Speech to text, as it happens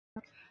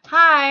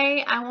Hi,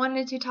 I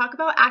wanted to talk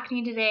about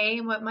acne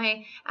today, what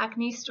my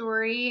acne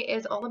story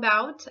is all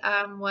about,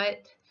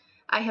 what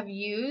I have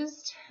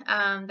used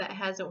that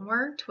hasn't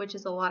worked, which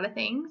is a lot of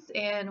things,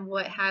 and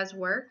what has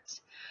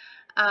worked.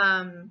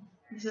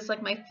 This is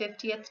like my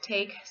 50th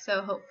take,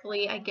 so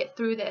hopefully I get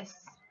through this.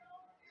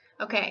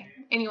 Okay,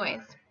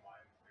 anyways.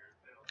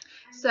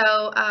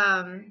 So,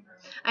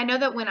 I know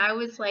that when I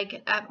was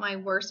like at my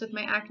worst with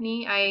my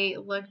acne, I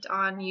looked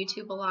on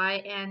YouTube a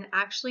lot, and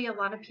actually a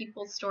lot of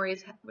people's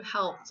stories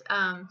helped.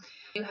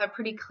 You have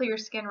pretty clear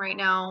skin right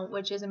now,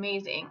 which is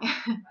amazing.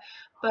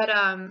 But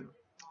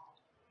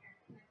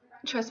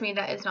trust me,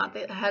 that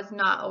has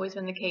not always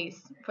been the case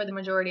for the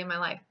majority of my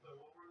life.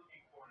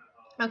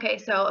 Okay,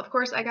 so of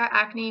course I got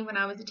acne when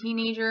I was a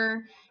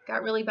teenager,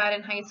 got really bad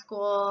in high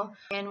school,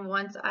 and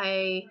once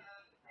I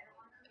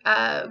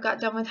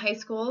got done with high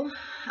school,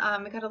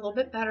 it got a little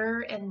bit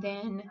better, and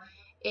then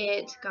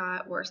it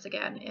got worse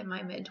again in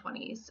my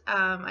mid-20s.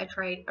 I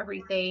tried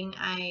everything,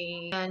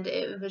 and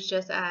it was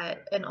just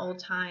at an old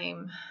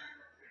time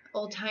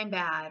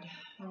bad.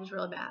 It was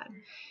really bad.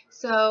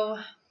 So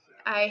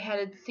I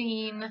have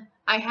seen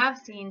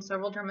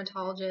several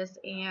dermatologists,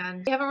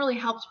 and they haven't really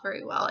helped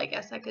very well, I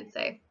guess I could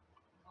say.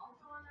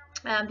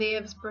 They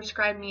have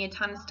prescribed me a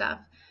ton of stuff.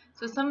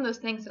 So some of those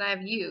things that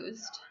I've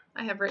used,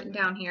 I have written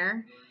down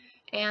here.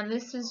 And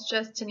this is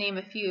just to name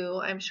a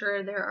few. I'm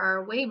sure there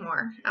are way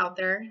more out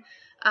there.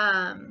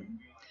 Well,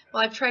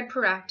 I've tried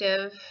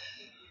Proactive,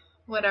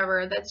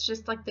 whatever. That's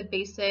just like the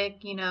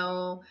basic,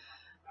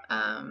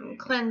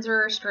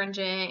 cleanser,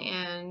 astringent,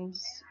 and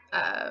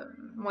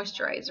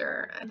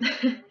moisturizer.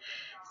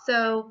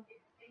 So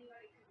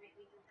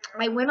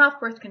I went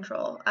off birth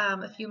control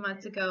a few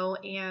months ago,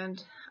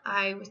 and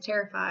I was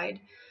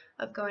terrified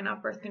of going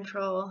off birth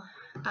control.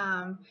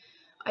 I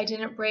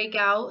didn't break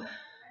out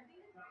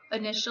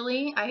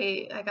initially.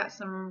 I got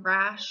some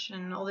rash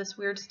and all this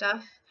weird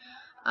stuff,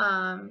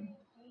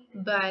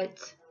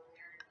 but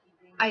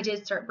I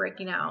did start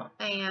breaking out,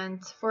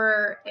 and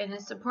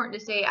it's important to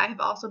say I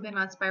have also been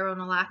on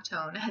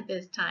spironolactone at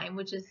this time,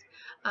 which is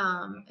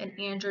an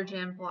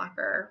androgen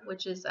blocker,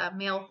 which is a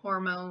male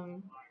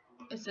hormone,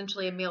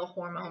 essentially a male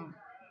hormone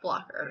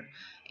blocker.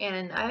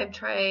 And I've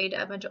tried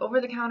a bunch of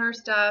over-the-counter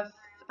stuff,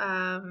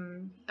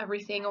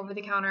 everything over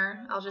the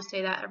counter. I'll just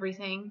say that,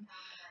 everything.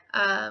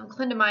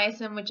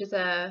 Clindamycin, which is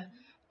a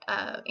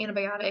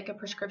antibiotic, a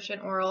prescription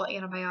oral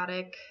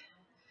antibiotic.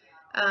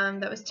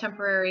 That was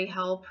temporary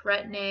help.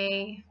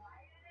 Retin-A,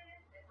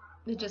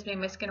 it just made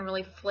my skin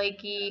really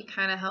flaky,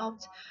 kind of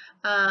helped.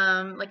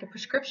 Like a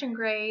prescription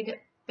grade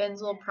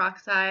benzoyl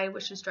peroxide,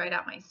 which just dried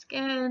out my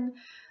skin.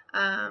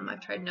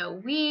 I've tried no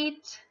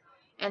wheat,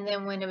 and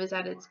then when it was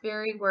at its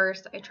very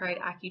worst, I tried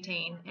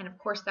Accutane, and of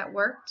course that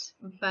worked.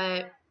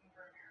 But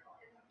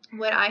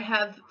what I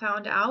have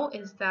found out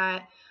is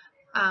that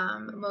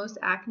most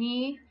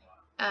acne,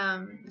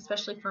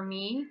 especially for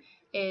me,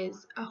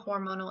 is a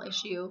hormonal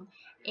issue,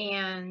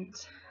 and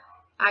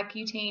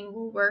Accutane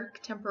will work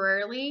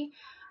temporarily.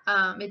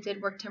 It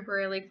did work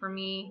temporarily for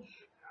me,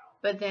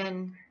 but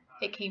then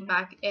it came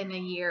back in a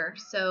year.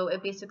 So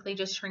it basically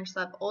just shrinks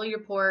up all your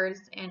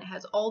pores, and it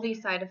has all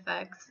these side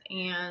effects,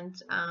 and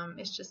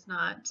it's just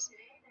not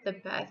the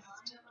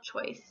best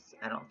choice,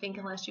 I don't think,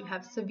 unless you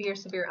have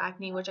severe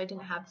acne, which I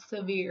didn't have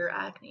severe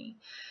acne.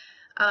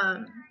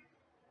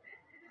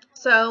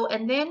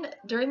 And then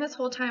during this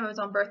whole time I was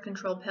on birth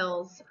control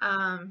pills,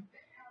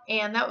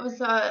 and that was,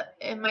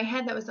 in my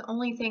head, that was the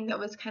only thing that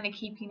was kind of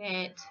keeping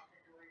it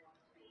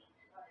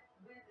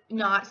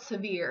not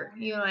severe.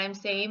 You know what I'm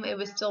saying? It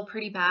was still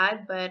pretty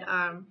bad, but,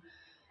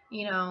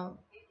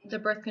 the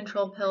birth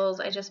control pills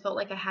I just felt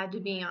like I had to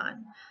be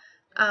on.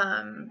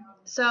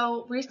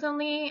 So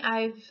recently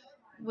I'm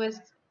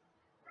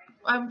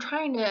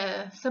trying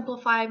to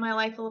simplify my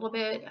life a little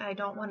bit. I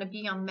don't want to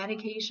be on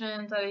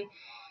medications. I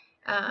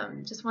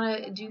just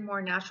want to do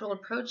more natural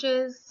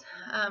approaches,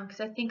 because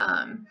I think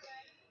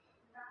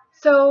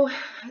so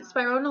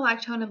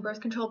spironolactone and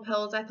birth control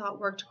pills I thought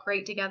worked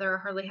great together.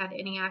 I hardly had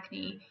any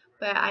acne,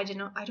 but I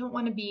don't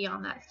want to be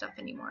on that stuff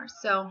anymore.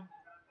 So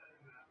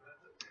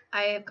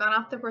I have gone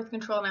off the birth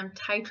control, and I'm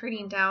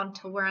titrating down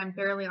to where I'm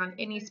barely on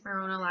any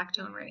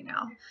spironolactone right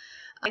now.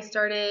 I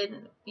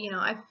started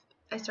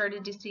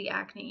to see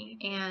acne,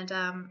 and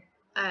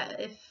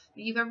if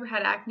you've ever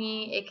had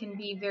acne, it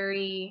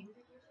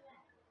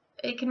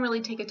can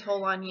really take a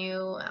toll on you,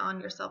 on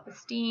your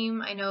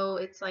self-esteem. I know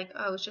it's like,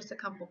 oh, it's just a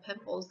couple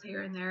pimples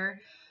here and there.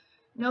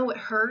 No, it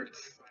hurts.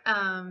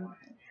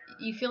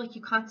 You feel like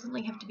you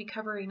constantly have to be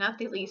covering up.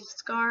 They leave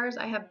scars.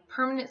 I have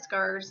permanent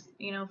scars,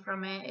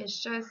 from it.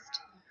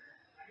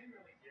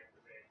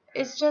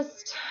 It's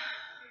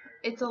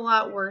a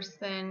lot worse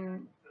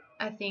than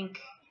I think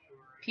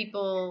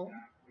people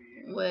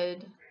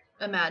would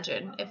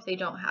imagine if they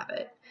don't have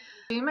it.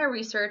 Doing my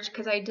research,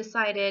 because I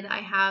decided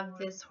I have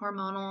this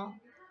hormonal,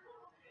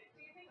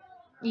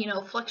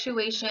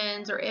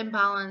 fluctuations or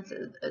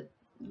imbalances,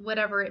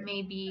 whatever it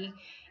may be,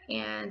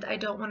 and I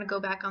don't want to go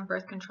back on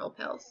birth control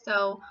pills.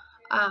 So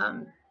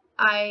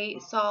I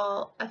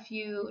saw a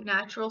few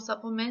natural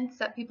supplements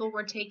that people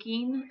were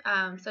taking,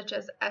 such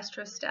as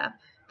Estra Step.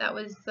 That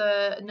was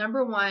the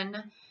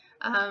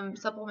 #1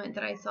 supplement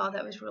that I saw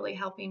that was really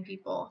helping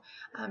people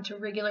to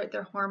regulate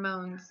their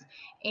hormones.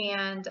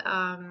 And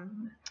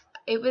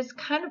it was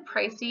kind of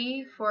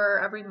pricey for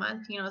every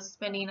month, you know,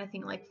 spending I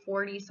think like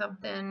 40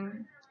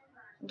 something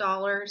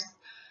dollars.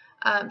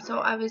 So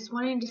I was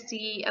wanting to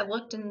see, I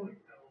looked and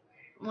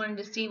wanted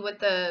to see what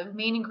the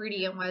main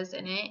ingredient was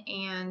in it,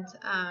 and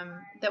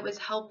that was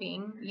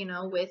helping, you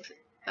know, with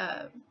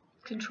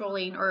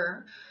controlling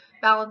or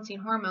balancing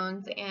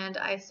hormones. And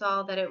I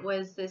saw that it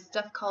was this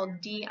stuff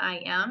called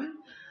DIM,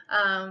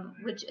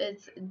 which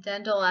is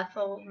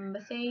dendylethyl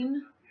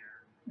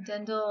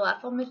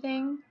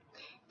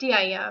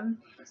DIM.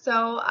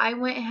 So I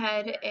went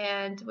ahead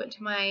and went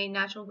to my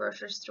natural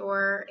grocery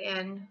store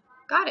and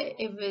got it.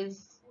 It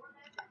was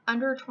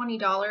under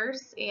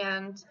 $20,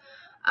 and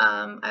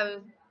I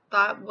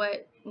thought,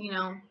 what, you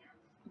know,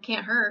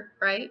 can't hurt,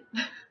 right?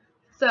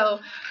 So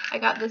I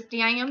got this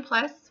DIM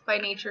Plus by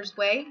Nature's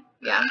Way,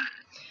 yeah.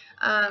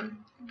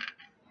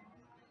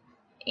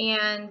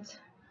 And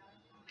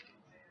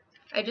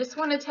I just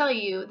want to tell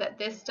you that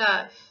this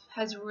stuff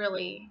has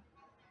really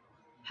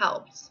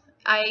helped.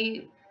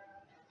 I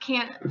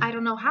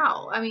don't know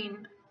how. I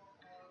mean,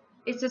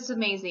 it's just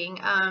amazing.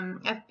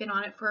 I've been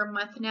on it for a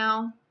month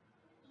now,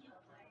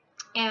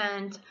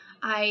 and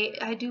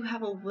I do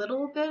have a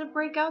little bit of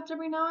breakouts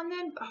every now and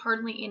then, but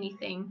hardly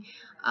anything.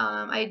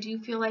 I do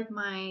feel like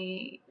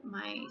my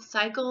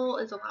cycle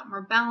is a lot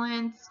more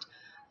balanced.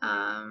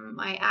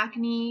 My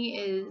acne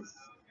is,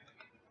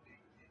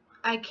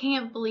 I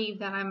can't believe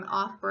that I'm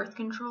off birth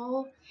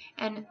control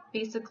and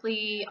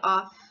basically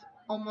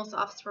almost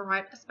off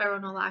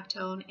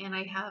spironolactone, and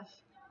I have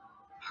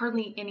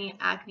hardly any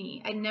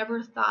acne. I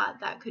never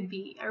thought that could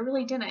be. I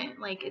really didn't.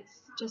 Like,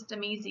 it's just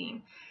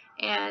amazing.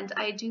 And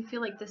I do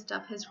feel like this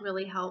stuff has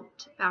really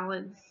helped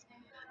balance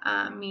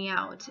me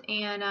out.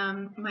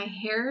 And my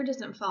hair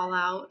doesn't fall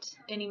out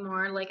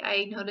anymore. Like,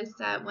 I noticed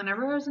that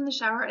whenever I was in the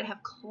shower, I'd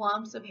have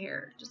clumps of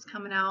hair just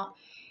coming out.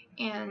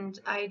 And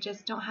I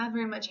just don't have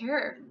very much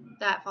hair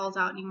that falls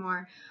out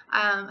anymore.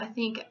 I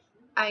think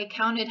I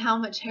counted how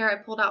much hair I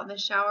pulled out in the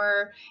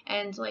shower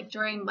and like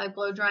during my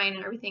blow drying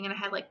and everything, and I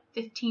had like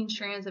 15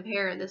 strands of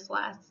hair this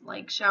last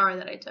like shower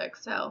that I took.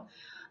 So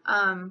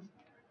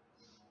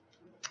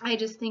I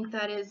just think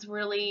that is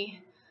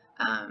really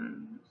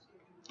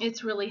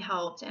it's really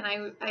helped, and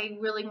I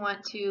really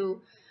want to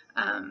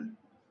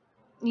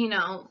you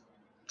know,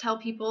 tell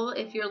people,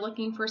 if you're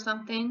looking for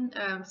something,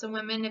 some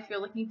women, if you're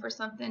looking for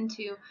something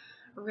to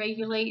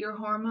regulate your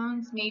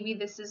hormones, maybe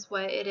this is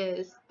what it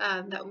is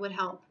that would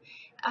help.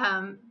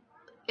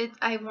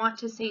 I want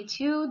to say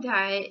too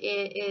that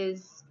it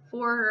is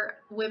for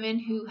women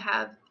who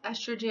have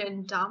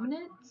estrogen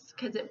dominance,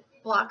 because it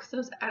blocks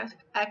those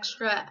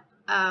extra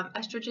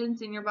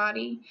estrogens in your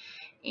body,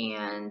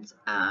 and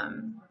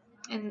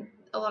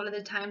a lot of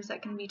the times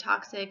that can be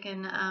toxic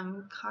and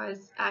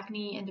cause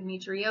acne,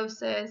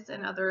 endometriosis,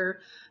 and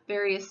other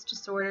various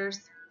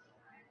disorders.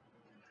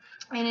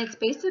 And it's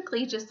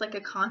basically just like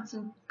a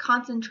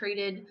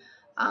concentrated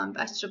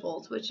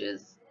vegetables, which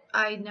is,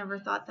 I never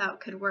thought that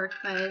could work,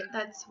 but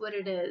that's what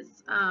it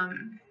is.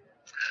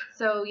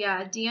 So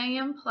yeah,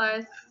 DIM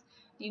Plus,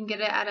 you can get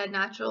it at a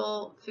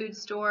natural food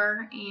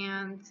store,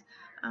 and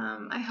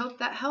I hope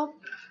that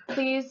helped.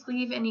 Please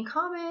leave any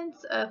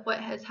comments of what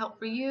has helped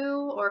for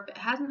you, or if it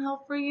hasn't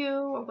helped for you,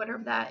 or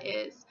whatever that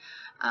is.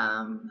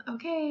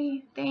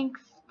 Okay, thanks.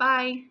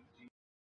 Bye.